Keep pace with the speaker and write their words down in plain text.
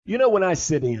When I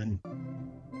sit in,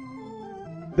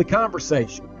 the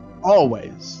conversation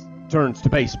always turns to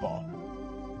baseball.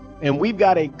 And we've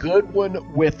got a good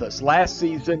one with us. Last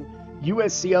season,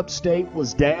 USC Upstate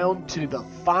was down to the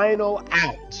final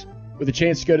out with a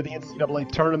chance to go to the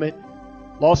NCAA tournament.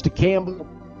 Lost to Campbell,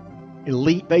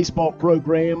 elite baseball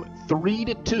program,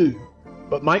 3-2.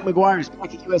 But Mike McGuire is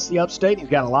back at USC Upstate. He's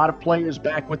got a lot of players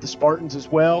back with the Spartans as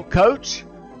well. Coach,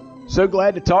 so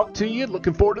glad to talk to you.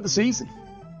 Looking forward to the season.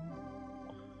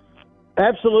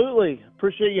 Absolutely.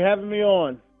 Appreciate you having me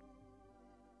on.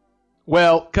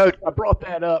 Well, Coach, I brought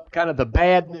that up, kind of the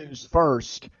bad news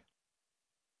first.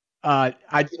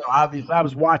 Obviously I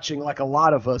was watching, like a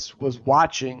lot of us was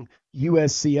watching,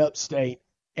 USC Upstate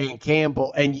and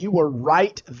Campbell, and you were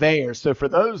right there. So for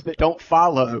those that don't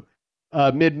follow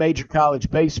mid-major college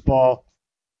baseball,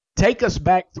 take us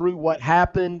back through what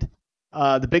happened,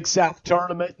 the Big South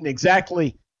tournament, and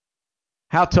exactly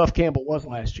how tough Campbell was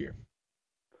last year.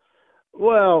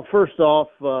 Well, first off,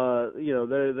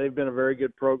 they've been a very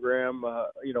good program.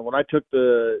 When I took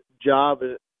the job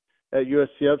at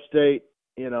USC Upstate,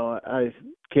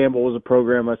 Campbell was a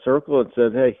program I circled and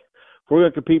said, hey, if we're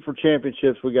going to compete for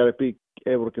championships, we got to be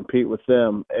able to compete with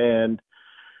them. And,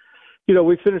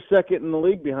 we finished second in the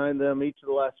league behind them each of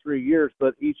the last 3 years,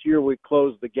 but each year we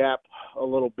closed the gap a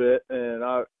little bit. And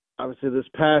obviously this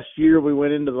past year we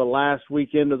went into the last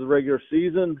weekend of the regular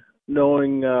season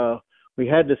knowing we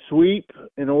had to sweep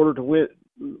in order to win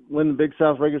the Big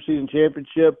South regular season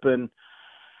championship. And,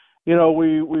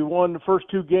 we won the first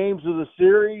two games of the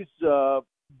series,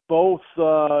 both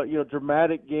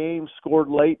dramatic games, scored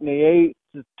late in the eighth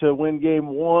to win game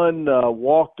one,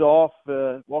 walked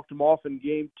them off in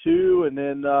game two, and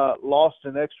then lost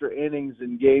in extra innings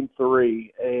in game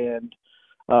three. And,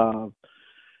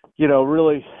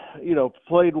 really,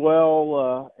 played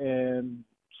well and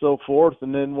so forth,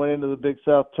 and then went into the Big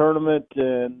South tournament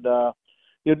and,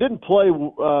 didn't play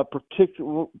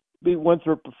particularly. We went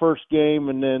through the first game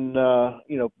and then,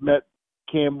 met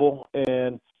Campbell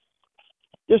and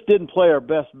just didn't play our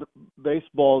best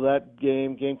baseball that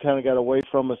game. Game kind of got away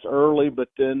from us early, but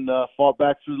then fought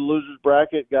back through the losers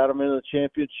bracket, got them into the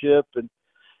championship, and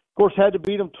of course had to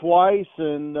beat them twice.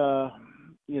 And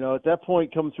at that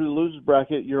point, coming through the losers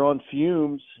bracket, you're on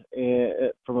fumes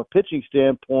and, from a pitching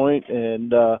standpoint.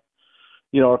 And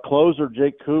our closer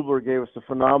Jake Kubler gave us a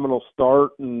phenomenal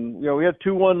start, and we had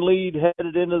 2-1 lead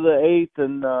headed into the eighth,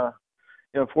 and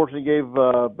unfortunately gave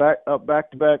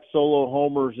back-to-back solo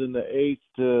homers in the eighth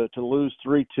to lose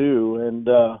 3-2. And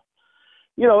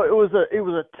it was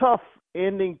a tough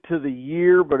ending to the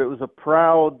year, but it was a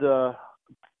proud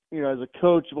as a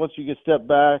coach, once you get step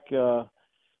back, I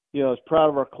was proud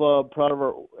of our club, proud of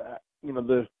our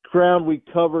the ground we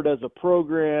covered as a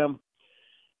program.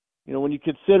 When you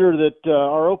consider that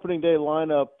our opening day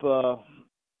lineup,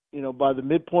 by the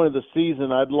midpoint of the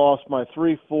season, I'd lost my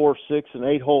 3, 4, 6, and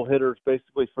 8-hole hitters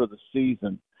basically for the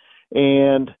season.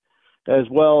 And as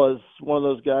well as one of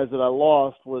those guys that I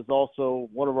lost was also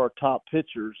one of our top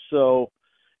pitchers. So,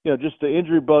 just the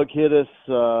injury bug hit us,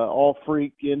 all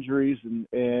freak injuries,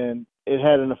 and it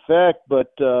had an effect.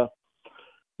 But,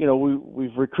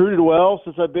 we've recruited well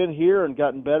since I've been here and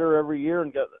gotten better every year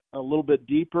and got a little bit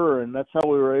deeper, and that's how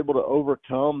we were able to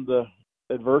overcome the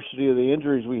adversity of the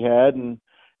injuries we had and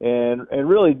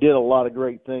really did a lot of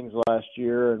great things last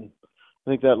year. And I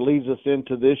think that leads us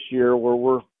into this year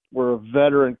where we're a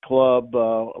veteran club,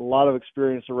 a lot of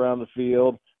experience around the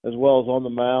field as well as on the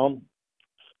mound,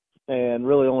 and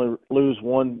really only lose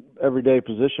one everyday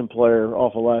position player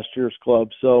off of last year's club.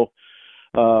 So,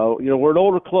 we're an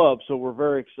older club, so we're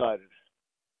very excited.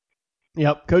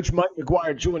 Yep. Coach Mike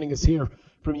McGuire joining us here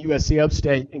from USC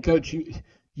Upstate. And, Coach,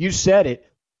 you said it.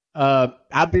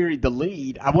 I buried the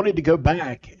lead. I wanted to go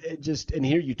back and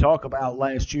hear you talk about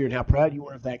last year and how proud you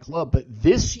were of that club. But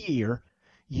this year,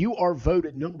 you are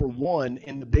voted number 1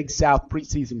 in the Big South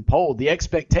preseason poll. The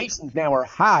expectations now are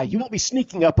high. You won't be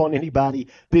sneaking up on anybody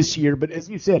this year, but as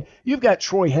you said, you've got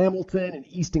Troy Hamilton and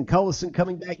Easton Cullison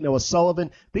coming back, Noah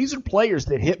Sullivan. These are players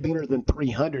that hit better than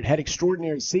 300, had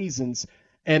extraordinary seasons,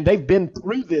 and they've been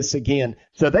through this again,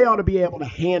 so they ought to be able to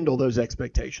handle those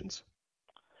expectations.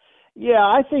 Yeah,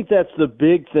 I think that's the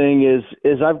big thing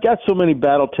is I've got so many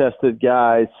battle-tested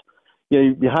guys.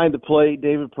 Behind the plate,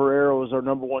 David Pereira was our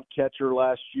number 1 catcher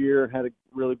last year and had a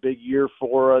really big year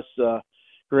for us.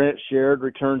 Grant Sherrod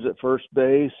returns at first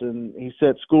base, and he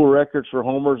set school records for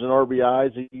homers and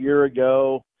RBIs a year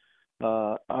ago.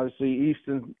 Obviously,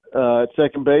 Easton at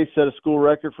second base set a school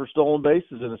record for stolen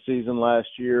bases in a season last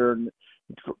year. And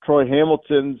Troy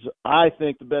Hamilton's, I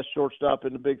think, the best shortstop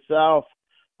in the Big South.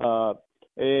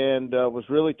 and was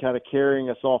really kind of carrying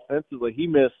us offensively. He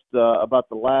missed about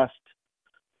the last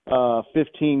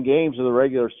 15 games of the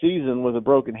regular season with a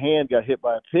broken hand, got hit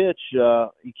by a pitch.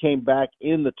 He came back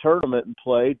in the tournament and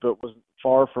played, but was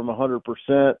far from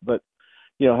 100%, but,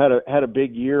 had a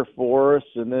big year for us.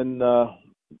 And then,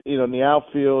 in the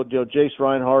outfield, Jace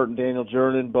Reinhardt and Daniel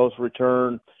Jernan both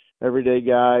returned, everyday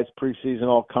guys, preseason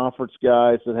all-conference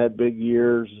guys that had big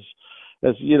years,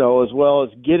 as well as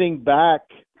getting back,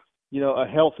 a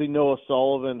healthy Noah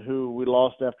Sullivan, who we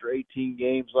lost after 18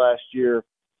 games last year.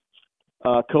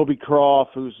 Kobe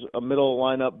Croft, who's a middle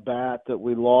lineup bat that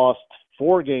we lost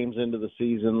 4 games into the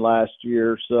season last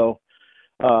year. So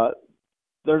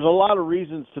there's a lot of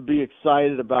reasons to be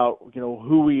excited about,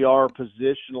 who we are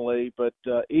positionally, but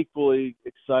equally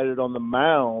excited on the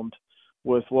mound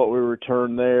with what we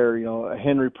returned there.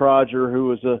 Henry Prodger, who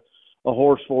was a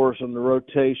horse for us in the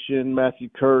rotation, Matthew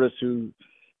Curtis, who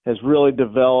has really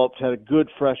developed, had a good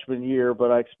freshman year,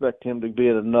 but I expect him to be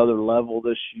at another level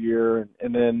this year.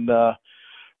 And then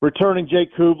returning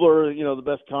Jake Kubler, the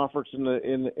best conference in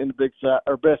the Big South,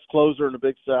 or best closer in the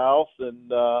Big South,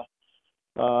 and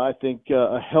I think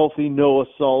a healthy Noah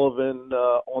Sullivan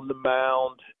on the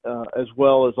mound, as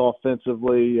well as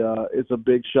offensively, is a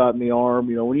big shot in the arm.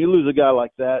 When you lose a guy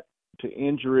like that to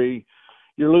injury,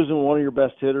 you're losing one of your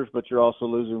best hitters, but you're also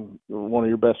losing one of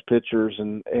your best pitchers.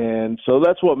 And so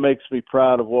that's what makes me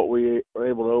proud of what we were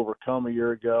able to overcome a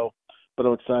year ago. But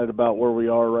I'm excited about where we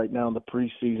are right now in the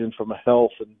preseason from a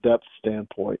health and depth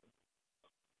standpoint.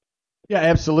 Yeah,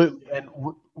 absolutely. And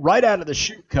right out of the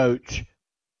chute, Coach,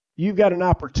 you've got an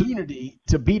opportunity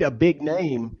to beat a big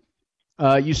name.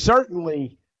 You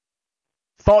certainly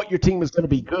thought your team was going to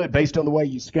be good based on the way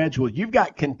you scheduled. You've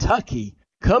got Kentucky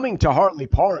coming to Hartley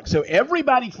Park, so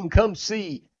everybody can come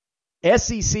see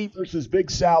SEC versus Big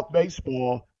South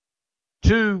baseball,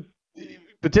 2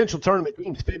 potential tournament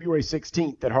games February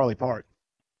 16th at Hartley Park.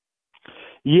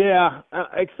 Yeah,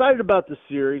 excited about the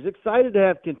series. Excited to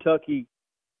have Kentucky,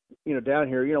 down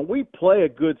here. We play a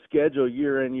good schedule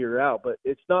year in, year out, but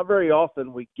it's not very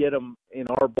often we get them in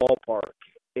our ballpark.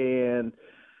 And,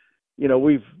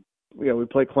 we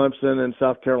play Clemson and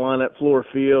South Carolina at Fluor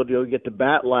Field. You get to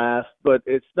bat last, but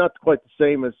it's not quite the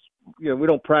same as, we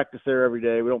don't practice there every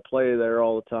day. We don't play there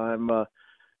all the time.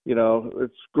 It's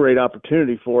a great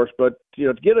opportunity for us. But,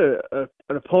 to get an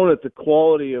opponent the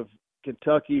quality of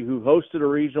Kentucky, who hosted a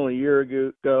regional a year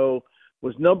ago,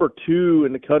 was number 2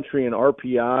 in the country in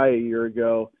RPI a year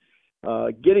ago,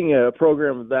 getting a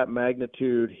program of that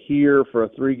magnitude here for a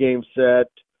 3-game set,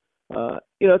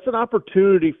 it's an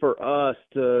opportunity for us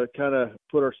to kind of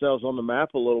put ourselves on the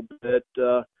map a little bit.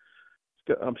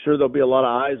 I'm sure there'll be a lot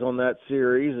of eyes on that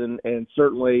series, and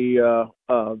certainly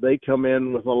they come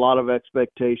in with a lot of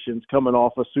expectations coming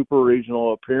off a super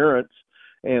regional appearance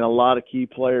and a lot of key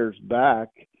players back.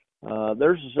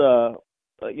 There's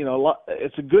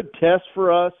it's a good test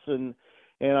for us, and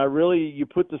you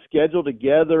put the schedule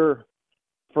together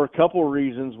for a couple of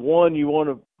reasons. One, you want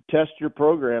to test your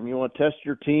program. You want to test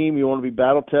your team. You want to be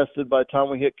battle tested by the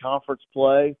time we hit conference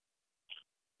play.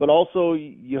 But also,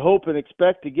 you hope and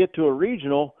expect to get to a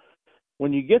regional.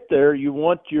 When you get there, you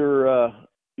want your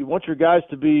guys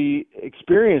to be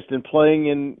experienced in playing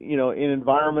in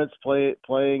environments,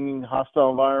 playing in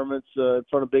hostile environments, in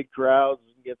front of big crowds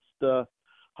against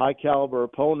high caliber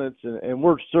opponents, and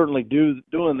we're certainly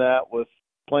doing that with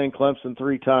playing Clemson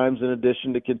 3 times in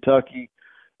addition to Kentucky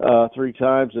 3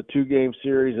 times, a 2-game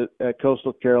series at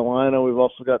Coastal Carolina. We've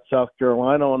also got South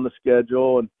Carolina on the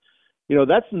schedule, and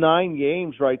that's 9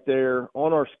 games right there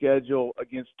on our schedule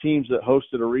against teams that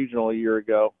hosted a regional a year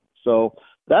ago. So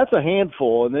that's a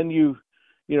handful. And then you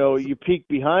peek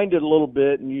behind it a little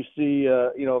bit and you see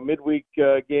a midweek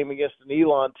game against an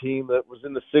Elon team that was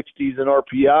in the 60s in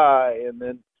RPI, and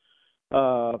then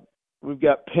we've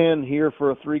got Penn here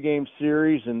for a 3-game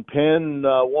series, and Penn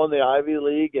won the Ivy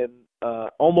League and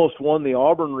almost won the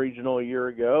Auburn regional a year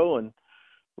ago, and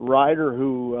Ryder,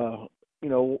 who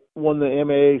won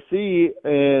the MAAC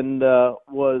and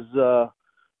was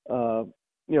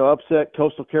upset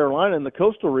Coastal Carolina in the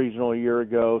Coastal Regional a year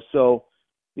ago. So,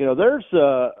 there's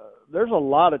a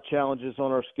lot of challenges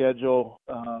on our schedule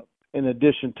in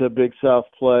addition to Big South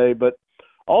play, but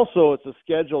also it's a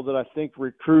schedule that I think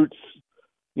recruits,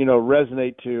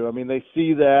 resonate to. I mean, they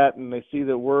see that, and they see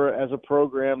that we're, as a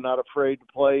program, not afraid to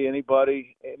play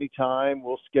anybody, anytime.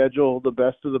 We'll schedule the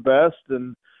best of the best,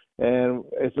 and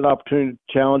it's an opportunity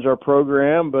to challenge our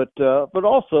program, but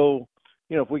also,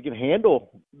 if we can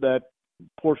handle that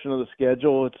portion of the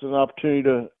schedule, it's an opportunity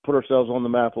to put ourselves on the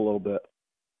map a little bit.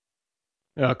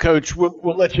 Coach,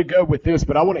 we'll let you go with this,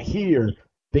 but I want to hear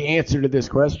the answer to this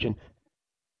question.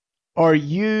 Are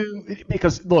you –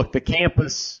 because, look, the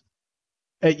campus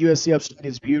at USC Upstate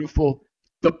is beautiful.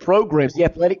 The programs, the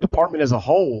athletic department as a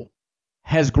whole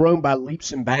has grown by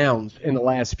leaps and bounds in the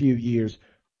last few years.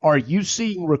 Are you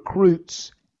seeing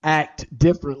recruits act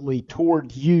differently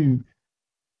toward you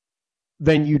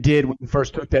than you did when you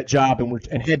first took that job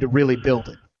and had to really build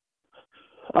it?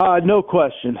 No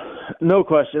question. No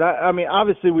question. I mean,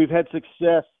 obviously we've had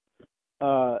success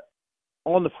on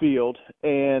the field,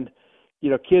 and,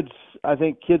 I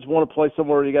think kids want to play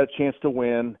somewhere you got a chance to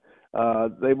win.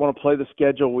 They want to play the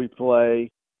schedule we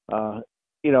play.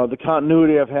 The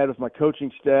continuity I've had with my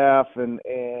coaching staff and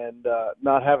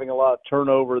not having a lot of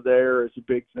turnover there is a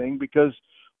big thing because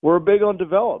we're big on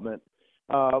development.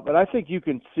 But I think you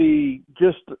can see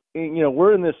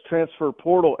we're in this transfer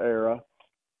portal era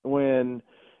when,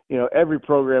 every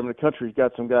program in the country's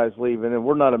got some guys leaving, and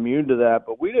we're not immune to that,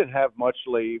 but we didn't have much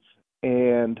leave.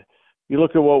 And you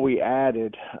look at what we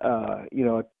added,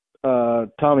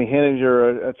 Tommy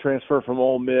Henninger, a transfer from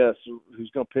Ole Miss, who's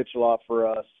going to pitch a lot for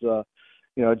us.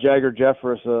 Jagger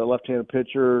Jeffress, a left-handed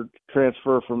pitcher,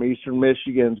 transfer from Eastern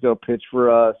Michigan, is going to pitch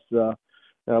for us.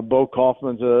 Bo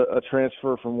Kaufman's a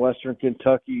transfer from Western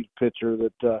Kentucky pitcher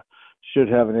that should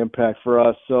have an impact for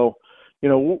us. So,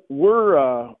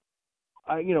 we're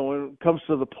when it comes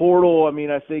to the portal, I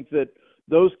mean, I think that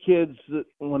those kids,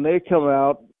 when they come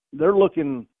out, they're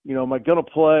looking, am I going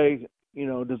to play?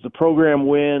 Does the program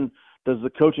win? Does the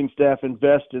coaching staff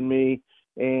invest in me?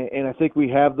 And I think we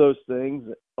have those things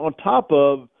on top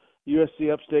of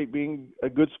USC Upstate being a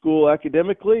good school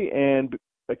academically and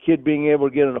a kid being able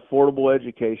to get an affordable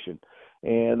education.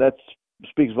 And that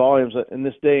speaks volumes in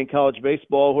this day in college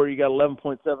baseball where you got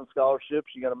 11.7 scholarships.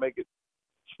 You got to make it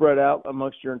spread out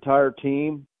amongst your entire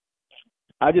team.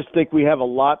 I just think we have a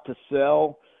lot to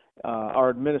sell. Our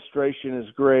administration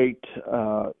is great.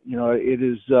 It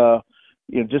is,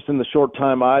 just in the short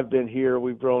time I've been here,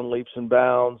 we've grown leaps and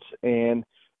bounds. And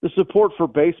the support for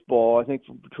baseball, I think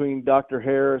between Dr.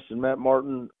 Harris and Matt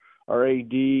Martin, our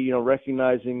AD,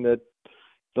 recognizing that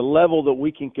the level that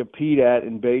we can compete at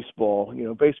in baseball,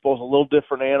 baseball is a little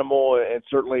different animal. And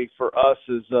certainly for us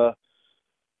as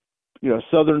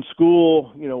Southern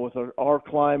school, with our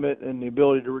climate and the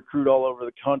ability to recruit all over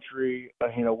the country,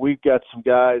 we've got some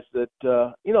guys that,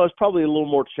 it's probably a little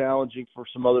more challenging for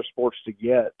some other sports to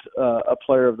get a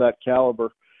player of that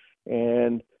caliber.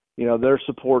 And, their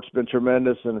support's been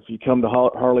tremendous. And if you come to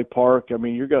Harley Park, I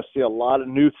mean, you're going to see a lot of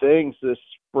new things this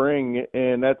spring.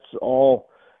 And that's all,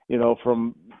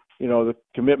 from, the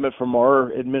commitment from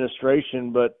our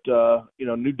administration, but,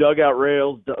 new dugout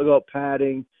rails, dugout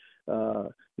padding,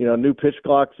 new pitch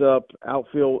clocks up,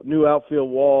 new outfield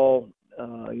wall,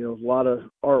 a lot of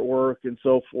artwork and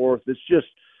so forth. It's just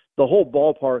the whole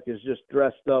ballpark is just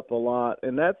dressed up a lot.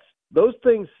 And those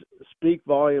things speak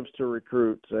volumes to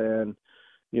recruits. And,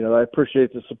 I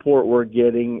appreciate the support we're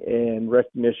getting and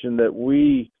recognition that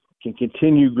we can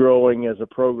continue growing as a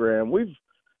program. We've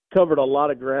covered a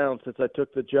lot of ground since I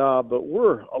took the job, but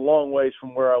we're a long ways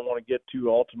from where I want to get to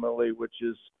ultimately, which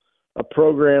is a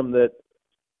program that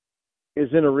is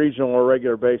in a regional or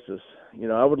regular basis.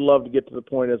 I would love to get to the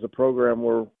point as a program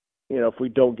where, if we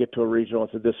don't get to a regional,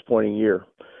 it's a disappointing year.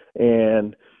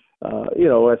 And,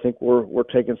 I think we're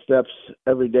taking steps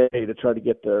every day to try to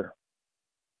get there.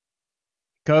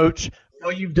 Coach,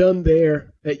 all you've done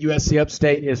there at USC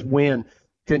Upstate is win.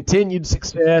 Continued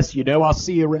success. I'll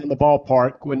see you around the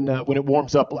ballpark when it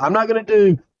warms up. I'm not going to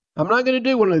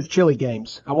do one of those chilly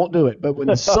games. I won't do it. But when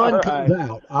the sun right. comes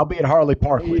out, I'll be at Harley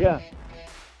Park with you.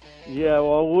 Yeah,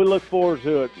 well, we look forward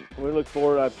to it.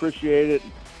 I appreciate it.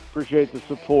 Appreciate the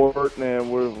support,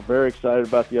 and we're very excited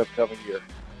about the upcoming year.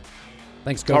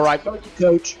 Thanks, Coach. All right. Thank you,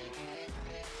 Coach.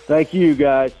 Thank you,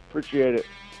 guys. Appreciate it.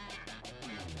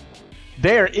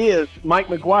 There is Mike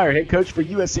McGuire, head coach for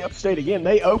USC Upstate. Again,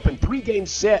 they open 3-game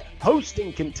set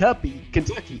hosting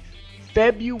Kentucky,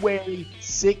 February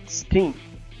 16th.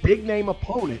 Big name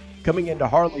opponent coming into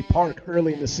Harley Park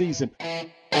early in the season.